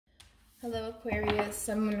Hello Aquarius,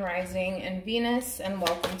 Sun, Moon, Rising, and Venus, and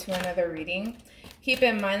welcome to another reading. Keep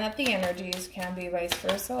in mind that the energies can be vice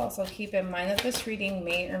versa. Also keep in mind that this reading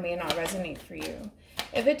may or may not resonate for you.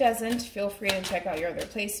 If it doesn't, feel free to check out your other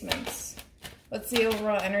placements. What's the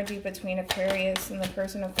overall energy between Aquarius and the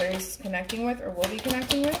person Aquarius is connecting with or will be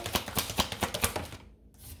connecting with?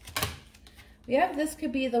 We have this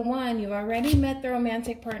could be the one. You've already met the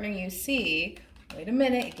romantic partner you see. Wait a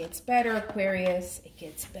minute, it gets better, Aquarius. It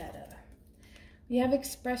gets better. You have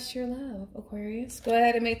expressed your love, Aquarius. Go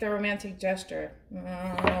ahead and make the romantic gesture.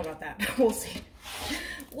 I don't know about that. We'll see.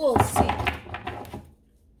 We'll see.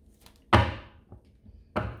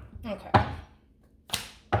 Okay.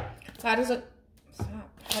 How does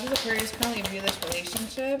Aquarius currently view this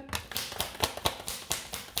relationship?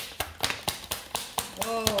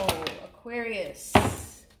 Whoa, Aquarius.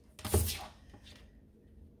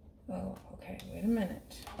 Oh, okay. Wait a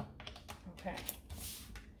minute. Okay.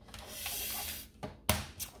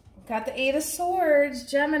 Got the Eight of Swords,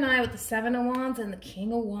 Gemini with the Seven of Wands and the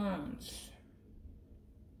King of Wands.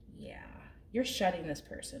 Yeah, you're shutting this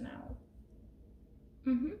person out.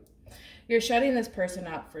 You're shutting this person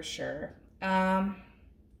out for sure. Whoever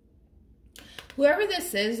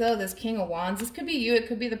this is, though, this King of Wands, this could be you. It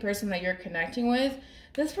could be the person that you're connecting with.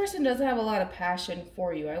 This person doesn't have a lot of passion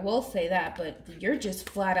for you. I will say that, but you're just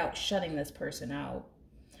flat out shutting this person out.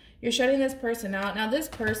 You're shutting this person out. Now, this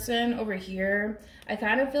person over here, I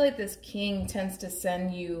kind of feel like this king tends to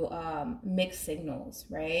send you mixed signals,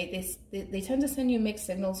 right? They tend to send you mixed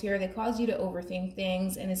signals here. They cause you to overthink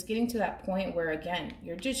things, and it's getting to that point where, again,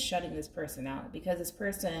 you're just shutting this person out because this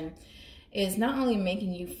person is not only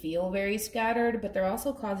making you feel very scattered, but they're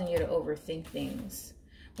also causing you to overthink things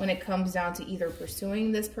when it comes down to either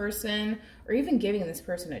pursuing this person or even giving this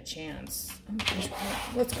person a chance.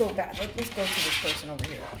 Let's go back. Let's go to this person over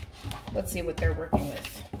here. Let's see what they're working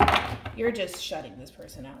with. You're just shutting this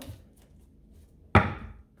person out.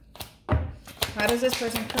 How does this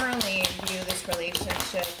person currently view this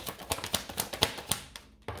relationship?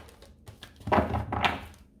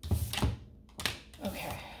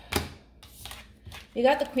 Okay. You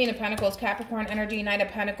got the Queen of Pentacles, Capricorn energy, Knight of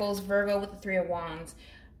Pentacles, Virgo with the Three of Wands.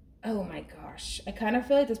 Oh my gosh. I kind of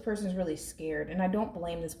feel like this person is really scared, and I don't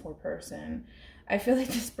blame this poor person. I feel like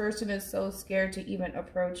this person is so scared to even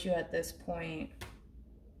approach you at this point.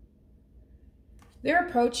 They're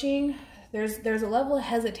approaching. There's a level of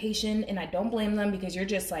hesitation, and I don't blame them because you're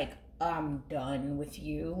just like, I'm done with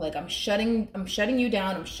you. Like, I'm shutting you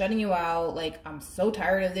down. I'm shutting you out. Like, I'm so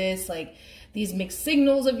tired of this. Like, these mixed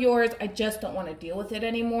signals of yours, I just don't want to deal with it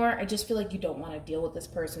anymore. I just feel like you don't want to deal with this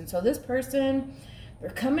person. So this person, they're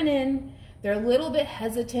coming in. They're a little bit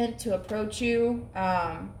hesitant to approach you,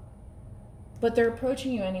 but they're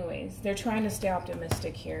approaching you anyways. They're trying to stay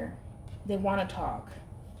optimistic here. They want to talk.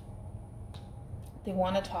 They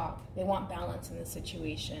want to talk. They want balance in the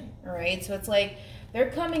situation, all right? So it's like they're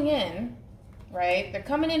coming in, right? They're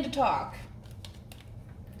coming in to talk.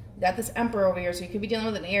 You got this Emperor over here, so you could be dealing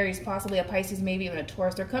with an Aries, possibly a Pisces, maybe even a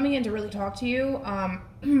Taurus. They're coming in to really talk to you,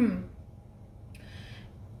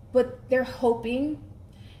 but they're hoping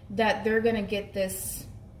that they're going to get this,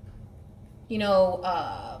 you know,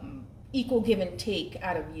 equal give and take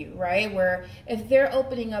out of you, right? Where if they're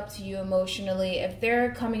opening up to you emotionally, if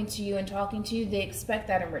they're coming to you and talking to you, they expect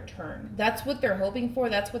that in return. That's what they're hoping for.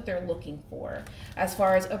 That's what they're looking for as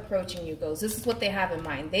far as approaching you goes. This is what they have in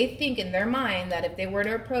mind. They think in their mind that if they were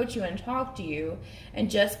to approach you and talk to you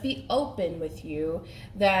and just be open with you,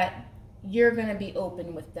 that you're going to be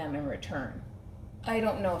open with them in return. I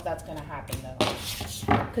don't know if that's going to happen, though,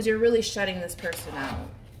 because you're really shutting this person out.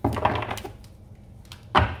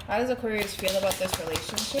 How does Aquarius feel about this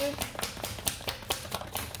relationship?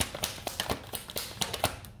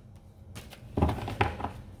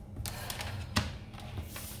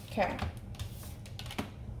 Okay.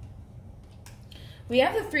 We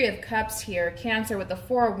have the Three of Cups here, Cancer with the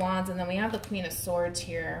Four of Wands, and then we have the Queen of Swords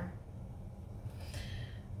here.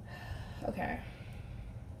 Okay.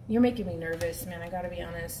 You're making me nervous, man. I gotta be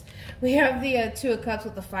honest. We have the Two of Cups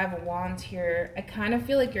with the Five of Wands here. I kind of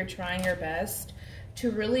feel like you're trying your best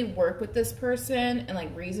to really work with this person and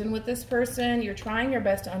like reason with this person. You're trying your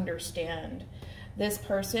best to understand this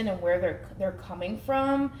person and where they're coming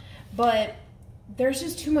from, but there's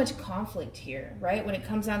just too much conflict here, right? When it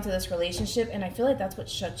comes down to this relationship, and I feel like that's what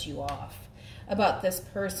shuts you off about this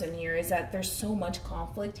person here, is that there's so much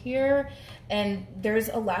conflict here and there's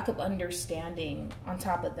a lack of understanding on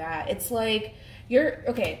top of that. It's like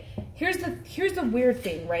okay, here's the weird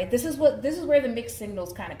thing, right? This is where the mixed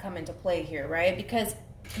signals kind of come into play here, right? Because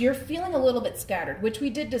you're feeling a little bit scattered, which we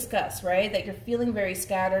did discuss, right? That you're feeling very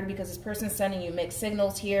scattered because this person's sending you mixed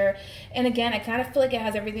signals here. And again, I kind of feel like it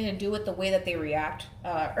has everything to do with the way that they react.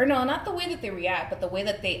 Or no, not the way that they react, but the way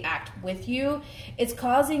that they act with you. It's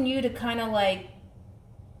causing you to kind of like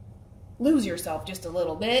lose yourself just a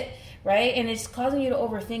little bit, right? And it's causing you to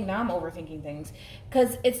overthink. Now I'm overthinking things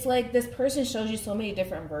because it's like this person shows you so many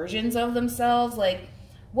different versions of themselves. Like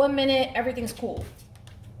 1 minute, everything's cool,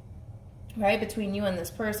 right? Between you and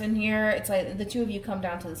this person here, it's like the two of you come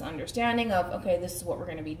down to this understanding of, okay, this is what we're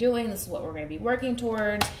going to be doing. This is what we're going to be working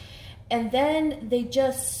towards. And then they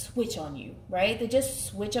just switch on you, right? They just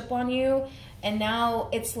switch up on you. And now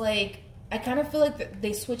it's like, I kind of feel like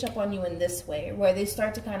they switch up on you in this way, where they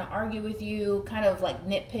start to kind of argue with you, kind of like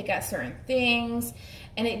nitpick at certain things.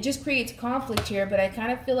 And it just creates conflict here. But I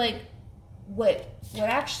kind of feel like what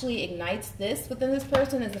actually ignites this within this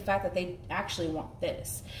person is the fact that they actually want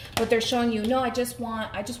this, but they're showing you, no, I just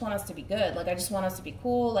want us to be good. Like, I just want us to be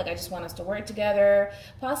cool. Like, I just want us to work together,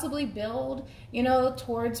 possibly build, you know,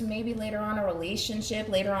 towards maybe later on a relationship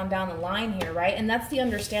later on down the line here, right? And that's the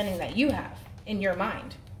understanding that you have in your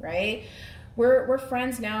mind, right? We're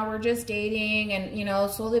friends now, we're just dating, and, you know,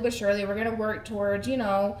 slowly but surely we're going to work towards, you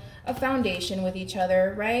know, a foundation with each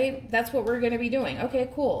other, right? That's what we're going to be doing.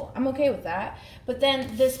 Okay, cool. I'm okay with that. But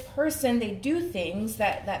then this person, they do things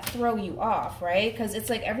that throw you off, right? Because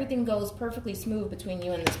it's like everything goes perfectly smooth between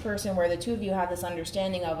you and this person, where the two of you have this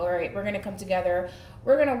understanding of, all right, we're going to come together.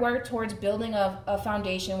 We're going to work towards building a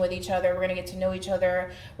foundation with each other. We're going to get to know each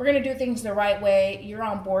other. We're going to do things the right way. You're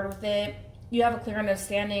on board with it. You have a clear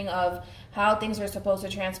understanding of how things are supposed to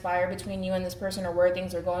transpire between you and this person, or where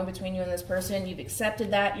things are going between you and this person. You've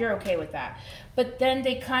accepted that. You're okay with that. But then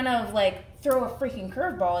they kind of like throw a freaking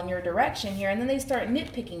curveball in your direction here, and then they start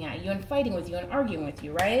nitpicking at you and fighting with you and arguing with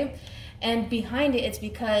you, right? And behind it, it's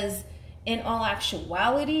because in all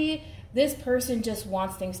actuality, this person just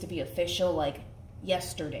wants things to be official like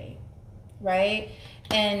yesterday, right?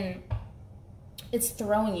 And it's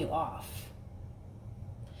throwing you off.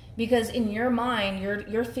 Because in your mind,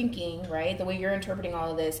 you're thinking, right, the way you're interpreting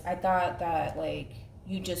all of this, I thought that, like,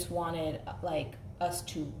 you just wanted, like, us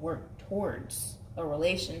to work towards a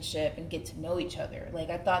relationship and get to know each other. Like,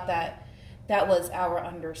 I thought that that was our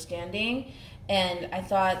understanding, and I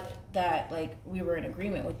thought that, like, we were in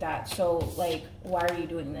agreement with that. So, like, why are you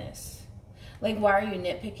doing this? Like, why are you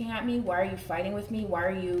nitpicking at me? Why are you fighting with me? Why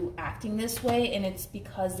are you acting this way? And it's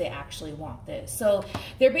because they actually want this. So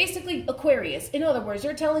they're basically Aquarius. In other words,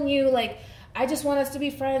 they're telling you, like, I just want us to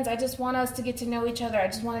be friends. I just want us to get to know each other. I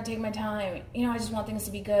just want to take my time. You know, I just want things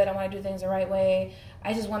to be good. I want to do things the right way.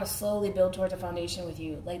 I just want to slowly build towards a foundation with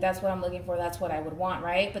you. Like, that's what I'm looking for. That's what I would want,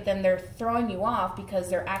 right? But then they're throwing you off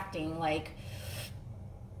because they're acting like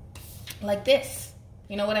this.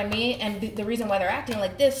 You know what I mean? And the reason why they're acting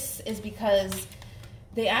like this is because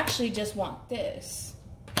they actually just want this.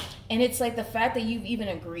 And it's like the fact that you've even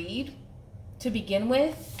agreed to begin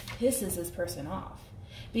with pisses this person off.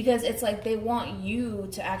 Because it's like they want you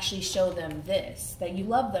to actually show them this, that you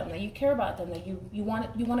love them, that you care about them, that you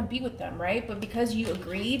want to be with them, right? But because you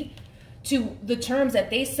agreed to the terms that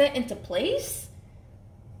they set into place,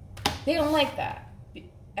 they don't like that.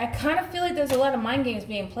 I kind of feel like there's a lot of mind games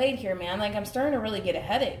being played here, man. Like, I'm starting to really get a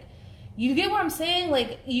headache. You get what I'm saying?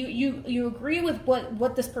 Like, you agree with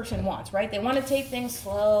what this person wants, right? They want to take things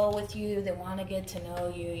slow with you. They want to get to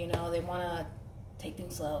know you, you know. They want to take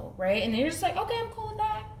things slow, right? And you're just like, okay, I'm cool with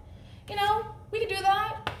that. You know, we can do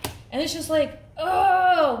that. And it's just like,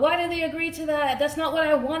 oh, why did they agree to that? That's not what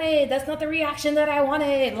I wanted. That's not the reaction that I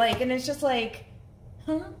wanted. Like, and it's just like,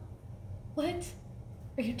 huh? What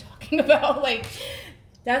are you talking about? Like,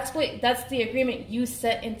 that's the agreement you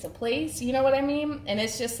set into place. You know what I mean? And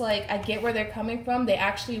it's just like, I get where they're coming from. They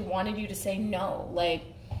actually wanted you to say no. Like,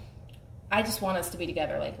 I just want us to be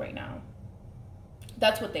together, like, right now.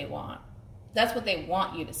 That's what they want. That's what they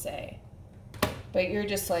want you to say. But you're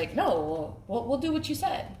just like, no, we'll do what you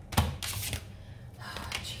said. Oh,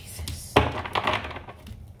 Jesus.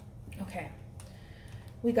 Okay.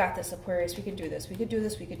 We got this, Aquarius. We can do this. We could do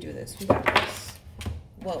this. We could do this. We got this.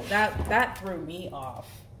 Whoa, that threw me off.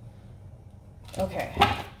 Okay.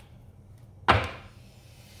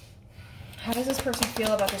 How does this person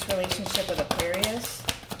feel about this relationship with Aquarius?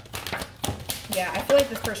 Yeah, I feel like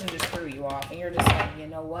this person just threw you off. And you're just like, you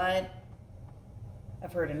know what?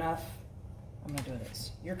 I've heard enough. I'm going to do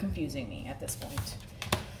this. You're confusing me at this point.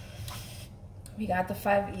 We got the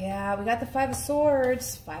five. Yeah, we got the 5 of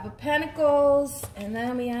Swords. 5 of Pentacles. And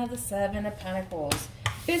then we have the 7 of Pentacles.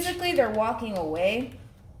 Physically, they're walking away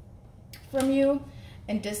from you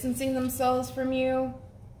and distancing themselves from you.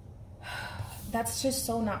 that's just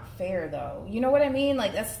so not fair, though. You know what I mean?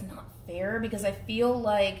 Like, that's not fair, because I feel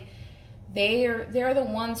like they're the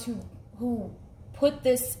ones who put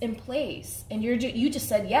this in place, and you just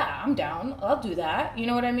said, yeah, I'm down, I'll do that. You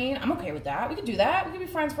know what I mean? I'm okay with that. We could do that. We could be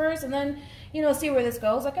friends first, and then, you know, see where this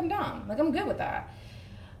goes. Like, I'm down. Like, I'm good with that.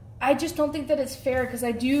 I just don't think that it's fair, because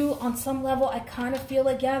I do, on some level, I kind of feel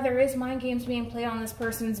like, yeah, there is mind games being played on this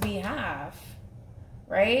person's behalf,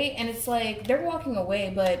 right? And it's like, they're walking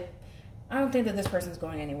away, but I don't think that this person's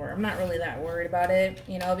going anywhere. I'm not really that worried about it,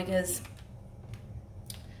 you know, because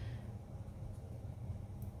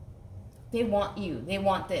they want you. They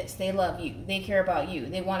want this. They love you. They care about you.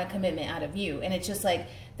 They want a commitment out of you. And it's just like,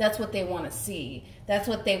 that's what they want to see. That's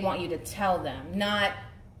what they want you to tell them. Not,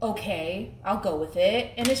 okay, I'll go with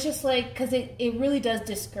it. And it's just like, because it really does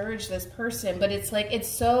discourage this person. But it's like, it's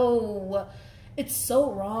so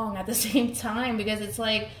wrong at the same time. Because it's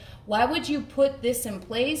like, why would you put this in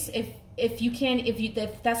place if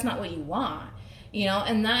that's not what you want? You know,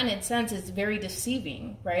 and that in a sense is very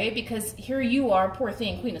deceiving, right? Because here you are, poor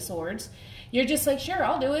thing, Queen of Swords. You're just like, sure,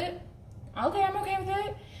 I'll do it. Okay, I'm okay with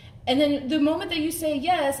it. And then the moment that you say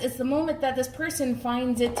yes, it's the moment that this person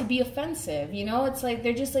finds it to be offensive. You know, it's like,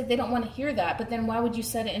 they're just like, they don't want to hear that. But then why would you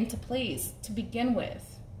set it into place to begin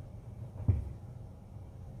with?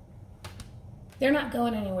 They're not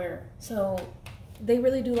going anywhere. So they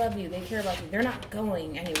really do love you. They care about you. They're not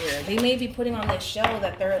going anywhere. They may be putting on this show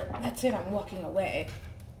that that's it, I'm walking away.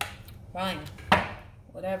 Fine.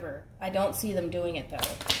 Whatever. I don't see them doing it, though.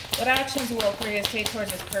 What actions will Aquarius take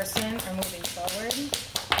towards this person are moving forward?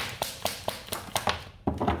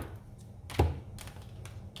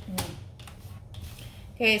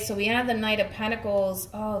 Okay, so we have the Knight of Pentacles.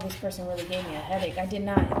 Oh, this person really gave me a headache. I did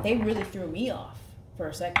not. They really threw me off for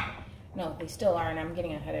a second. No, they still are, and I'm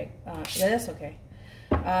getting a headache. Yeah, that's okay.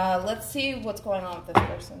 Let's see what's going on with this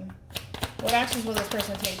person. What actions will this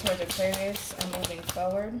person take towards Aquarius and moving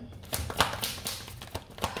forward?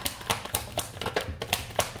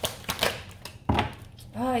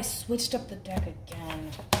 Oh, I switched up the deck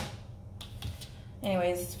again.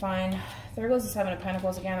 Anyways, it's fine. There goes the Seven of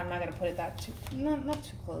Pentacles again. I'm not going to put it not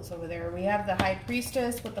too close over there. We have the High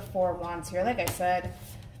Priestess with the Four of Wands here. Like I said,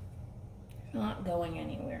 not going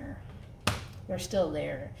anywhere. They're still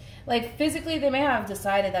there. Like, physically, they may have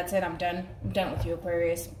decided, that's it, I'm done. I'm done with you,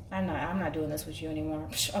 Aquarius. I'm not doing this with you anymore.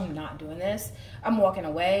 I'm not doing this. I'm walking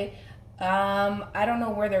away. I don't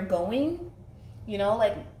know where they're going. You know,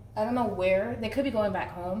 like, I don't know where. They could be going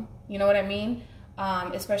back home. You know what I mean?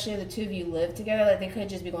 Especially if the two of you live together. Like, they could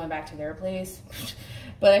just be going back to their place.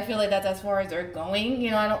 But I feel like that's as far as they're going.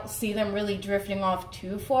 You know, I don't see them really drifting off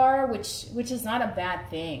too far, which is not a bad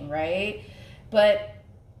thing, right? But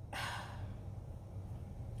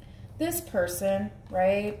this person,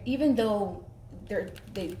 right, even though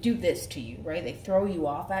they do this to you, right, they throw you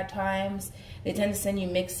off at times, they tend to send you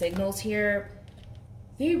mixed signals here,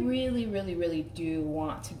 they really, really, really do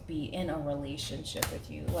want to be in a relationship with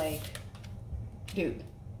you. Like, dude,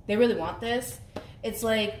 they really want this. It's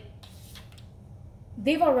like,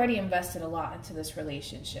 they've already invested a lot into this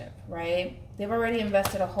relationship, right? They've already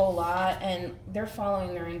invested a whole lot, and they're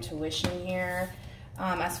following their intuition here.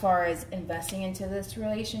 As far as investing into this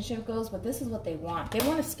relationship goes, but this is what they want. They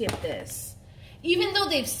want to skip this. Even though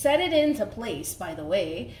they've set it into place, by the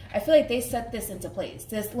way, I feel like they set this into place.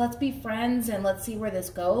 This, let's be friends and let's see where this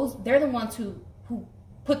goes. They're the ones who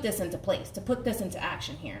put this into place, to put this into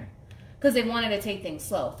action here. Because they wanted to take things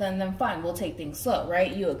slow. Then fine, we'll take things slow,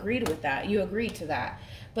 right? You agreed with that. You agreed to that.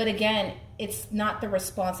 But again, it's not the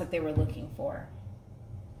response that they were looking for.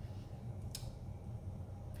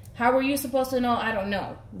 How were you supposed to know? I don't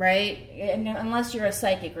know, right? And unless you're a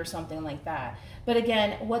psychic or something like that. But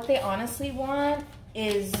again, what they honestly want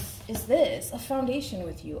is this, a foundation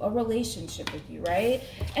with you, a relationship with you, right?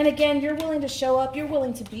 And again, you're willing to show up. You're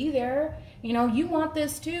willing to be there. You know, you want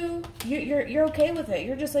this too. You're okay with it.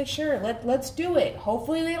 You're just like, sure, let's do it.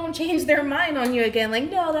 Hopefully they don't change their mind on you again.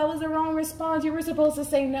 Like, no, that was the wrong response. You were supposed to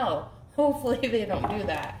say no. Hopefully they don't do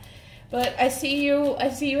that. But I see you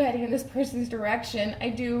heading in this person's direction. I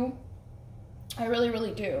do. I really,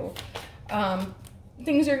 really do.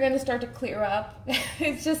 Things are going to start to clear up.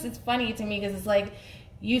 It's funny to me because it's like,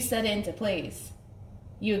 you set it into place.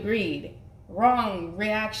 You agreed. Wrong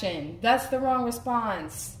reaction. That's the wrong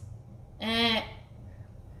response.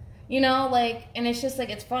 You know, like, and it's just like,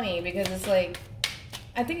 it's funny because it's like,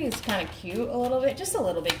 I think it's kind of cute a little bit. Just a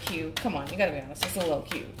little bit cute. Come on, you got to be honest. It's a little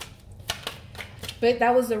cute. But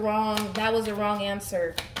that was the wrong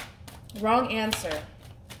answer. Wrong answer.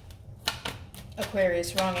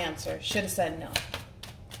 Aquarius, wrong answer. Should have said no.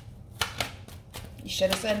 You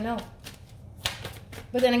should have said no.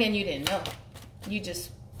 But then again, you didn't know. You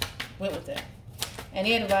just went with it.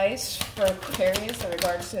 Any advice for Aquarius in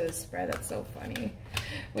regards to the spread? That's so funny.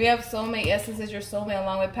 We have soulmate. Yes, this is your soulmate,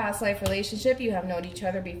 along with past life relationship. You have known each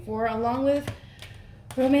other before, along with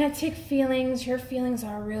romantic feelings. Your feelings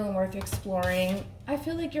are real and worth exploring. I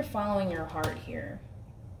feel like you're following your heart here,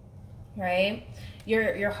 right?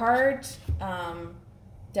 Your heart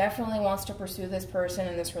definitely wants to pursue this person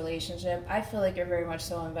in this relationship. I feel like you're very much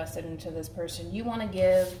so invested into this person. You want to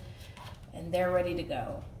give, and they're ready to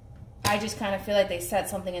go. I just kind of feel like they set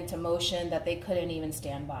something into motion that they couldn't even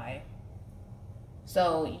stand by.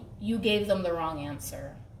 So you gave them the wrong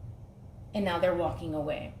answer. And now they're walking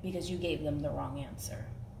away because you gave them the wrong answer.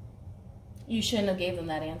 You shouldn't have gave them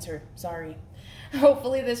that answer. Sorry.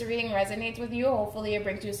 Hopefully this reading resonates with you. Hopefully it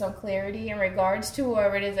brings you some clarity in regards to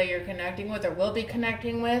whoever it is that you're connecting with or will be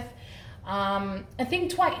connecting with. And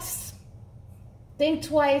think twice. Think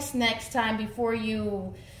twice next time before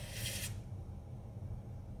you...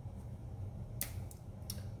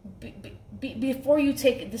 before you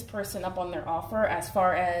take this person up on their offer, as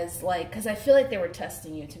far as like, because I feel like they were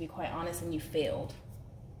testing you, to be quite honest, and you failed.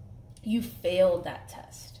 You failed that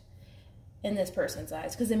test in this person's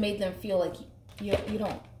eyes because it made them feel like you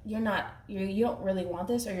don't really want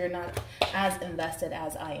this, or you're not as invested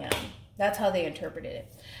as I am. That's how they interpreted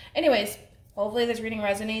it. Anyways, hopefully this reading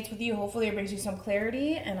resonates with you. Hopefully it brings you some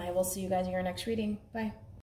clarity, and I will see you guys in your next reading. Bye.